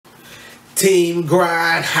Team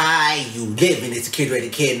Grind, how you living? It's the Kid Ready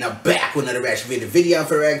Kid, and I'm back with another reaction video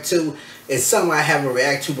for React 2. It's something I haven't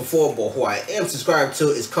reacted to before, but who I am subscribed to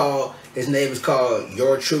is his name is called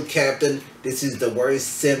Your True Captain. This is the worst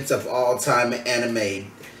Simps of all time in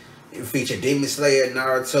anime. It features Demon Slayer,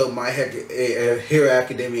 Naruto, My Hero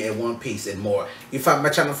Academia, and One Piece, and more. You find my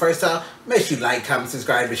channel first time? Make sure you like, comment,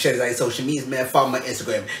 subscribe, and share this on social media, man. Follow my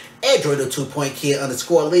Instagram,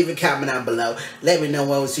 @DreundreHudson_kid_. Leave a comment down below. Let me know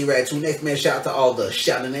what we'll see right to next, man. Shout out to all the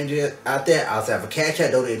shouting ninjas out there. I also have a cash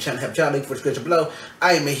out, donate to channel, help y'all, link for the description below.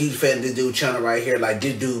 I am a huge fan of this dude channel right here. Like,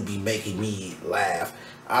 this dude be making me laugh.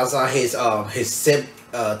 I saw his simp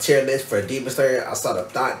tier list for Demon Slayer. I saw the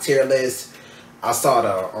thought tier list. I saw the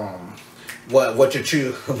what your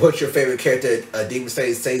favorite character Demon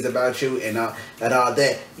Slayer says about you and all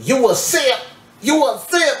that. You a simp. You a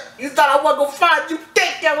simp. You thought I wasn't gonna find you.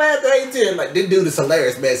 Take your ass right there. Like, this dude is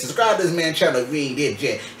hilarious, man. Subscribe to this man channel if you ain't did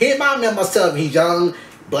yet. He reminds me of myself. He's young,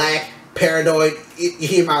 black, paranoid.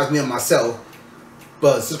 He reminds me of myself.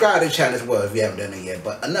 But subscribe to the channel as well if you haven't done it yet.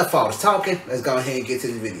 But enough all this talking. Let's go ahead and get to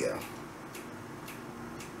this video.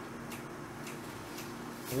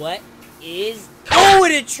 What is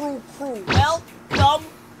with a true crew? Welcome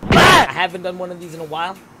back. I haven't done one of these in a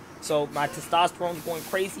while, so my testosterone's going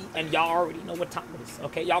crazy, and y'all already know what time it is.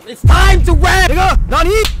 Okay, y'all, it's time to rap. Nigga, not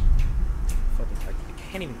here. I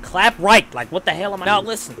can't even clap right. Like, what the hell am I? Now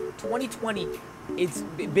listen, 2020, it's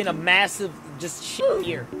been a massive just shit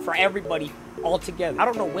year for everybody altogether. I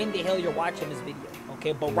don't know when the hell you're watching this video,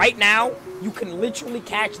 okay, but right now you can literally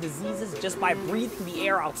catch diseases just by breathing the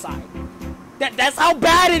air outside. That's how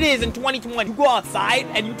bad it is in 2020. You go outside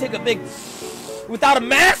and you take a big without a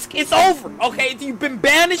mask, it's over. Okay, you've been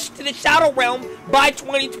banished to the shadow realm by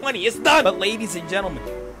 2020. It's done. But ladies and gentlemen,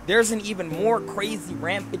 there's an even more crazy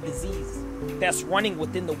rampant disease that's running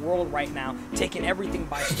within the world right now, taking everything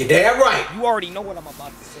by storm. You're damn right. You already know what I'm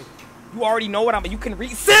about to say. You already know what you can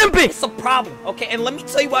read. Simping! It's a problem, okay? And let me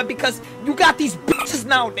tell you why, because you got these bitches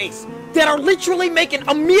nowadays that are literally making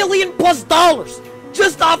 $1 million+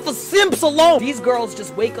 just off of simps alone. These girls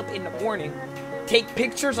just wake up in the morning, take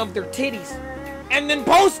pictures of their titties, and then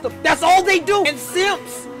post them. That's all they do. And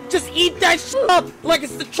simps just eat that shit up like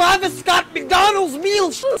it's the Travis Scott McDonald's meal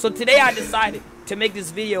shit. So today I decided to make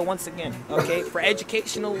this video once again, okay, for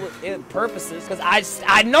educational purposes, because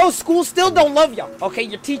I know schools still don't love y'all, okay?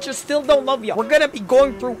 Your teachers still don't love y'all. We're gonna be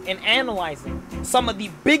going through and analyzing some of the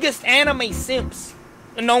biggest anime simps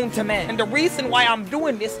known to man. And the reason why I'm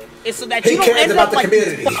doing this is so that you don't end up like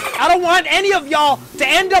this. I don't want any of y'all to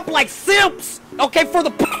end up like simps, okay, for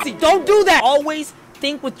the pussy. Don't do that. Always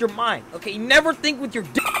think with your mind, okay? Never think with your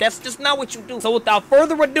dick. That's just not what you do. So without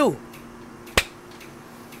further ado,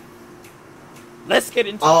 let's get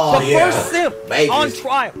into the first simp on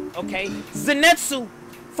trial, okay? Zenitsu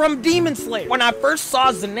from Demon Slayer. When I first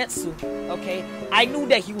saw Zenitsu, okay, I knew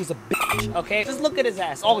that he was a bitch, okay? Just look at his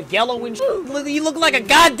ass, all yellow and shit. He looked like a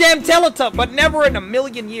goddamn Teletubby. But never in a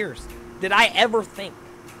million years did I ever think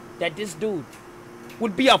that this dude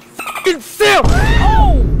would be a fucking simp.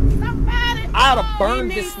 Oh! I'd have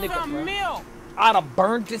burned this nigga, bro. I'd have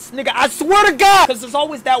burned this nigga. I swear to God! Because there's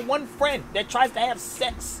always that one friend that tries to have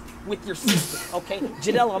sex with your sister, okay?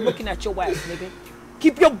 Janelle, I'm looking at your ass, nigga.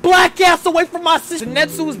 Keep your black ass away from my sister.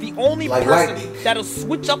 Zenitsu is the only person that'll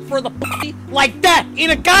switch up for the pussy like that in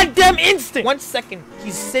a goddamn instant. 1 second,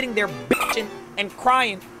 he's sitting there bitching and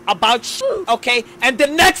crying about shit, okay? And the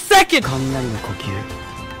next second,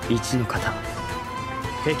 he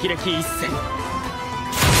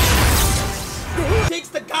takes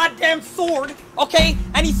the goddamn sword, okay?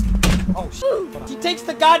 And he's... oh shit. He takes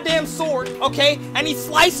the goddamn sword, okay, and he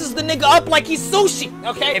slices the nigga up like he's sushi,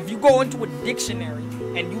 okay? If you go into a dictionary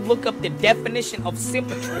and you look up the definition of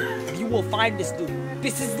simpatry, you will find this dude.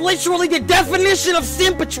 This is literally the definition of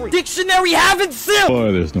simpatry. Dictionary having simp.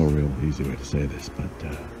 Boy, there's no real easy way to say this, but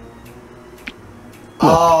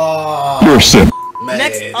you're a simp.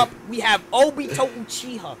 Next up, we have Obito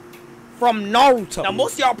Uchiha from Naruto. Now,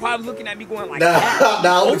 most of y'all probably looking at me going like, nah,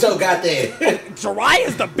 Obito got that.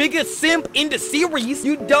 Jiraiya's the biggest simp in the series.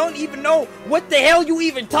 You don't even know what the hell you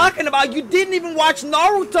even talking about. You didn't even watch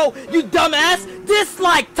Naruto, you dumbass.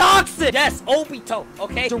 Dislike toxic. Yes, Obito,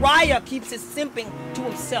 okay? Jiraiya keeps his simping to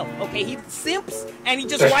himself, okay? He simps and he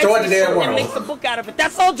just writes it and makes a book out of it.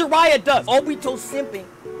 That's all Jiraiya does. Obito simping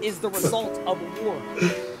is the result of a war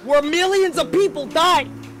where millions of people died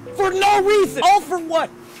for no reason. All for what?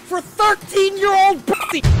 For 13-year-old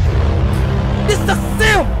pussy. This is a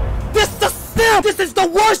simp. This is a simp. This is the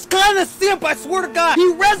worst kind of simp, I swear to God.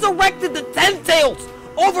 He resurrected the Ten Tails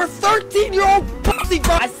over 13-year-old pussy,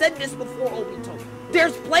 bro. I said this before, Obito.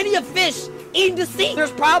 There's plenty of fish in the scene.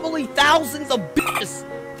 There's probably thousands of bitches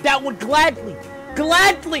that would gladly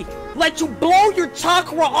let you blow your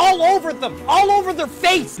chakra all over them, all over their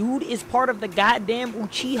face. Dude is part of the goddamn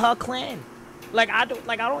Uchiha clan. Like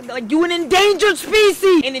you an endangered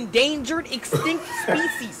species, an endangered, extinct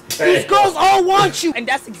species. These girls all want you, and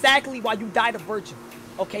that's exactly why you died a virgin.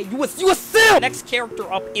 Okay, you a simp. Next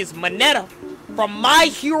character up is Mineta from My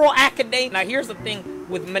Hero Academia. Now here's the thing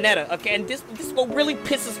with Mineta, okay, and this is what really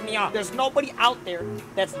pisses me off. There's nobody out there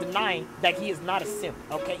that's denying that he is not a simp,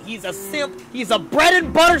 okay? He's a simp. He's a bread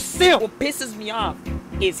and butter simp. What pisses me off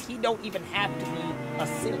is he don't even have to be a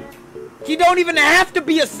simp. He don't even have to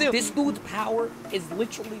be a simp. This dude's power is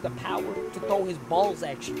literally the power to throw his balls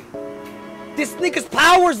at you. This nigga's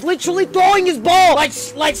power is literally throwing his ball. Like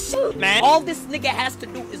shit, man. All this nigga has to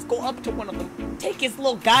do is go up to one of them, take his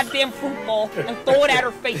little goddamn fruit ball, and throw it at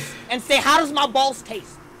her face, and say, how does my balls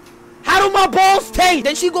taste? How do my balls taste?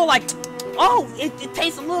 Then she go like, oh, it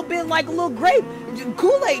tastes a little bit like a little grape.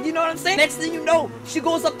 Kool-Aid, you know what I'm saying? Next thing you know, she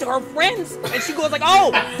goes up to her friends, and she goes like,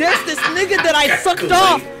 oh, there's this nigga that I sucked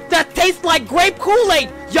off that tastes like grape Kool-Aid.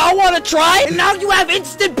 Y'all wanna try? And now you have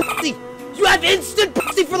instant pussy. You have instant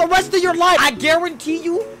pussy for the rest of your life. I guarantee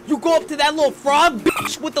you, you go up to that little frog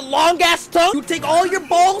bitch with the long ass tongue, you take all your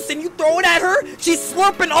balls and you throw it at her, she's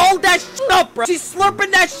slurping all that shit up, bro. She's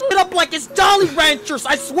slurping that shit up like it's Jolly Ranchers,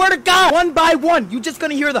 I swear to God. One by one, you just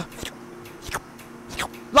gonna hear the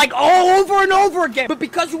like all over and over again. But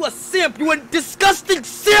because you a simp, you a disgusting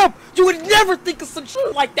simp, you would never think of some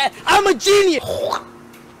shit like that. I'm a genius.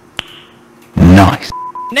 Nice.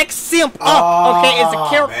 Next simp up, okay, is a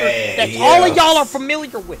character that all of y'all are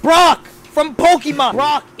familiar with. Brock from Pokemon.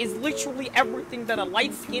 Brock is literally everything that a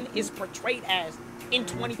light skin is portrayed as in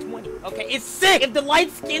 2020, okay? It's sick. If the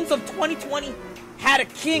light skins of 2020 had a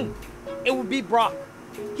king, it would be Brock.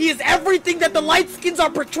 He is everything that the light skins are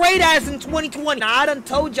portrayed as in 2020. Now, I done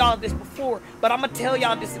told y'all this before, but I'm gonna tell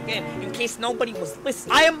y'all this again in case nobody was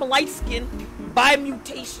listening. I am light skinned by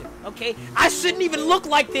mutation, okay? I shouldn't even look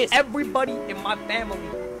like this. Everybody in my family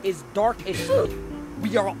is dark as shit.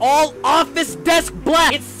 We are all office desk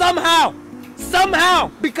black. It's somehow,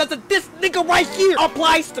 because of this nigga right here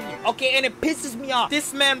applies to me, okay? And it pisses me off.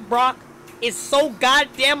 This man, Brock, is so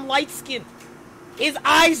goddamn light-skinned. His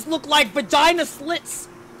eyes look like vagina slits.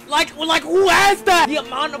 Like who has that? The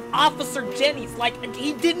amount of Officer Jennies, like,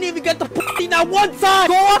 he didn't even get the pussy not one time.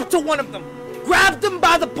 Go up to one of them, grab them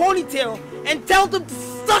by the ponytail, and tell them to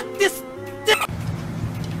suck this dick.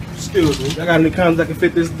 Excuse me, I got any condoms that can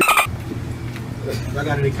fit this dick? I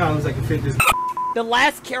got any condoms that can fit this dick? The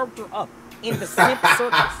last character up in the simp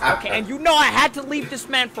circus, okay, and you know I had to leave this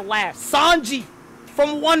man for last. Sanji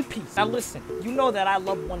from One Piece. Now listen, you know that I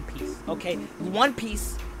love One Piece, okay? One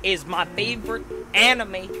Piece is my favorite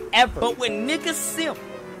anime ever. But when niggas simp,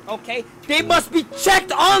 okay, they must be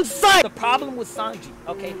checked on sight. The problem with Sanji,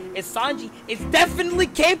 okay, is Sanji is definitely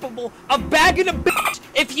capable of bagging a bitch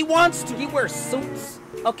if he wants to. He wears suits,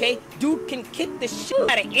 okay? Dude can kick the shit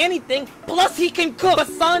out of anything, plus he can cook. But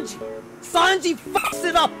Sanji fucks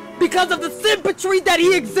it up because of the simpatry that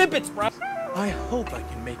he exhibits, bro. I hope I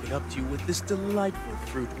can make it up to you with this delightful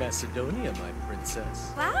fruit Macedonia, my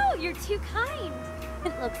princess. Wow, you're too kind.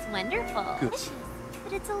 It looks wonderful. Good. Delicious,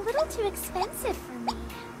 but it's a little too expensive for me.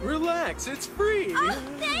 Relax, it's free. Oh,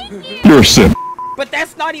 thank you. You're a simp. But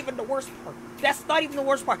that's not even the worst part. That's not even the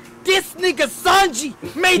worst part. This nigga Sanji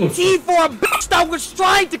made tea for a bitch that was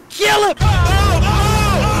trying to kill him.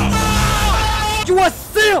 You a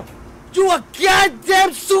simp. You a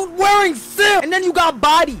goddamn suit-wearing simp. And then you got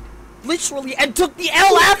bodied, literally, and took the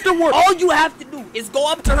L afterward. All you have to do is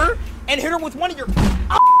go up to her and hit her with one of your...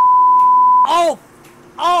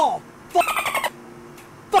 Oh, fuck.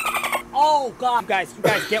 Oh, God. You guys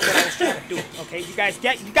get what I was trying to do, okay? You guys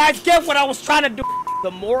get what I was trying to do.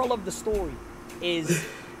 The moral of the story is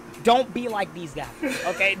don't be like these guys,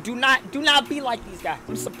 okay? Do not be like these guys.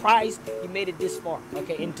 I'm surprised you made it this far,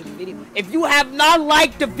 okay, into the video. If you have not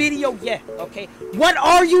liked the video yet, okay, what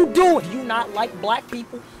are you doing? Do you not like black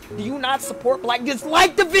people? Do you not support black? Just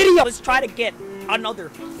like the video. Let's try to get another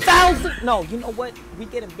 1,000. No, you know what? We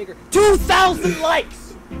getting bigger. 2,000 likes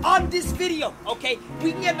on this video, okay?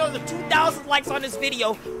 We can get another 2,000 likes on this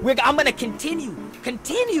video. I'm gonna continue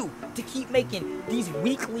to keep making these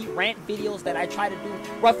weekly rant videos that I try to do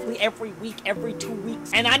roughly every week, every 2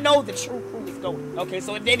 weeks. And I know the true crew is going, okay?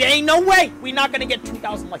 So there ain't no way we're not gonna get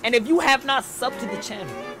 2,000 likes. And if you have not subbed to the channel,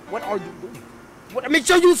 what are you doing? Make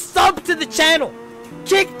sure you sub to the channel.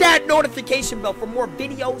 Kick that notification bell for more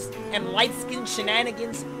videos and light-skinned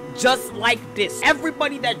shenanigans just like this.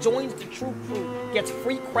 Everybody that joins the true crew gets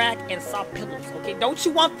free crack and soft pillows, okay? Don't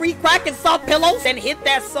you want free crack and soft pillows? Then hit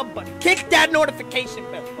that sub button. Kick that notification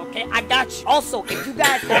bell, okay? I got you. Also, if you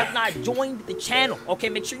guys have not joined the channel, okay,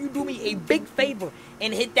 make sure you do me a big favor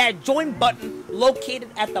and hit that join button located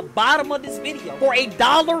at the bottom of this video. For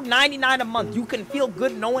 $1.99 a month, you can feel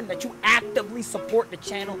good knowing that you actively support the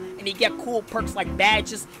channel and you get cool perks like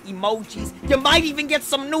badges, emojis. You might even get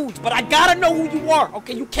some nudes, but I gotta know who you are,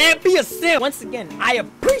 okay? You can't be a simp. Once again, I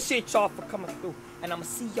appreciate y'all for coming through, and I'm gonna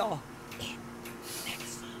see y'all in the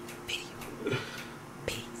next video.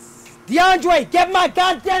 Peace. DeAndre, get my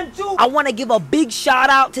goddamn juice. I want to give a big shout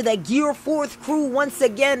out to the Gear 4th crew once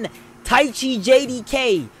again. Taichi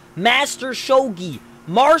JDK, Master Shogi,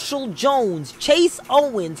 Marshall Jones, Chase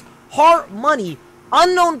Owens, Heart Money,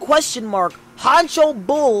 Unknown Question Mark, Honcho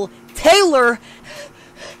Bull, Taylor,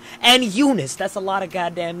 and Eunice. That's a lot of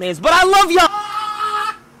goddamn names, but I love y'all.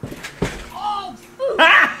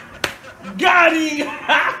 Got him!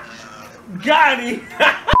 Got him!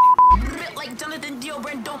 Like Jonathan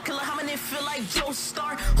Diobren, don't kill her. How many feel like Joe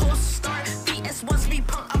Star? Whole star. VS wants me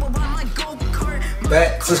punk. I will run my go kart.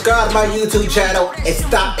 But subscribe to my YouTube channel and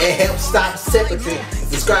help stop simping.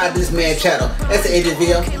 Subscribe to this man's channel. That's the end of the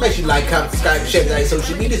video. Make sure you like, comment, subscribe, and share it on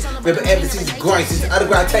social media. Remember, every season growing, season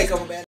underground takeover, man.